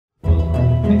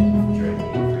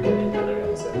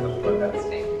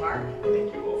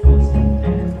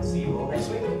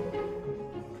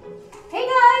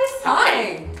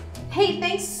Hey,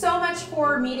 thanks so much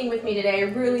for meeting with me today.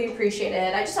 I really appreciate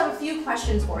it. I just have a few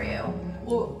questions for you.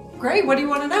 Well, great. What do you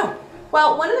want to know?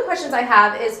 Well, one of the questions I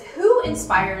have is, who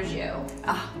inspires you?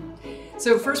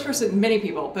 So first person, many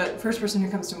people, but first person who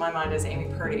comes to my mind is Amy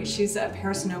Purdy. She's a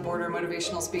Paris snowboarder,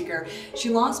 motivational speaker. She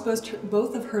lost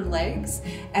both of her legs,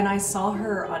 and I saw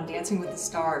her on Dancing with the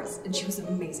Stars, and she was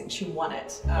amazing. She won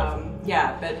it.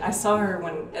 Yeah, but I saw her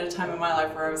at a time in my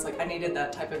life where I was like, I needed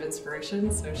that type of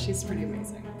inspiration, so she's pretty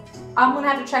amazing. I'm gonna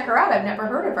have to check her out. I've never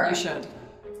heard of her. You should.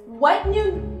 What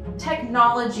new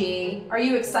technology are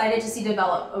you excited to see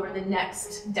develop over the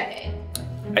next decade?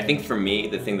 I think for me,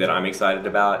 the thing that I'm excited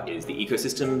about is the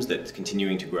ecosystems that's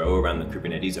continuing to grow around the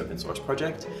Kubernetes open source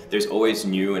project. There's always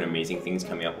new and amazing things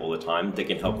coming up all the time that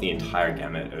can help the entire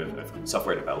gamut of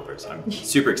software developers. I'm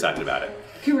super excited about it.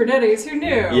 Kubernetes, who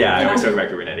knew? Yeah, I always talk about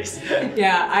Kubernetes.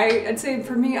 Yeah, I'd say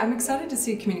for me, I'm excited to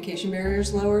see communication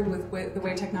barriers lowered with the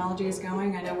way technology is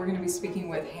going. I know we're going to be speaking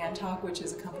with HandTalk, which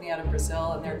is a company out of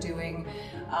Brazil, and they're doing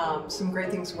some great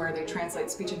things where they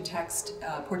translate speech and text,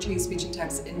 Portuguese speech and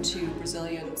text into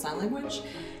Brazilian sign language.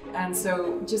 And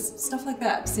so just stuff like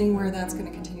that, seeing where that's going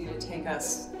to continue to take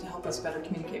us to help us better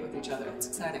communicate with each other. It's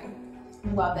exciting.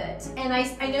 Love it. And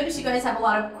I noticed you guys have a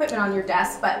lot of equipment on your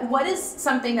desk, but what is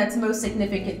something that's most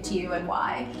significant to you and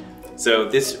why? So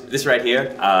this right here,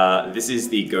 this is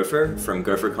the Gopher from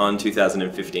GopherCon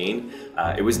 2015.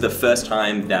 It was the first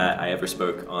time that I ever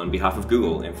spoke on behalf of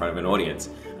Google in front of an audience.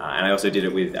 And I also did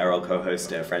it with our old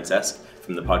co-host, Francesc,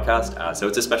 from the podcast. So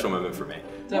it's a special moment for me.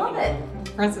 Love it.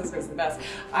 Francesc is the best.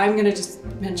 I'm going to just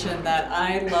mention that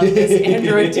I love this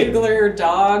Android doodler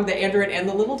dog, the Android and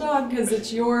the little dog, because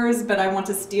it's yours, but I want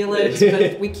to steal it,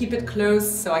 but we keep it close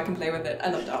so I can play with it.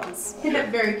 I love dogs.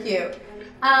 Very cute.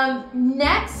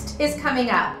 Next is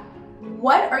coming up.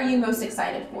 What are you most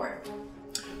excited for?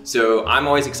 So I'm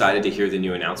always excited to hear the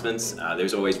new announcements.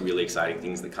 There's always really exciting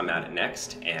things that come out at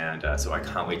Next, and so I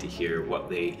can't wait to hear what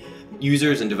the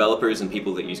users and developers and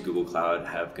people that use Google Cloud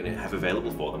have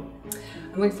available for them.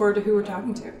 I'm looking forward to who we're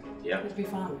talking to. Yeah. It'll be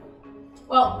fun.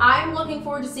 Well, I'm looking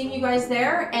forward to seeing you guys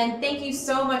there, and thank you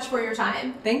so much for your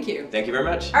time. Thank you. Thank you very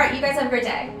much. All right, you guys have a great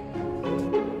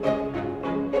day.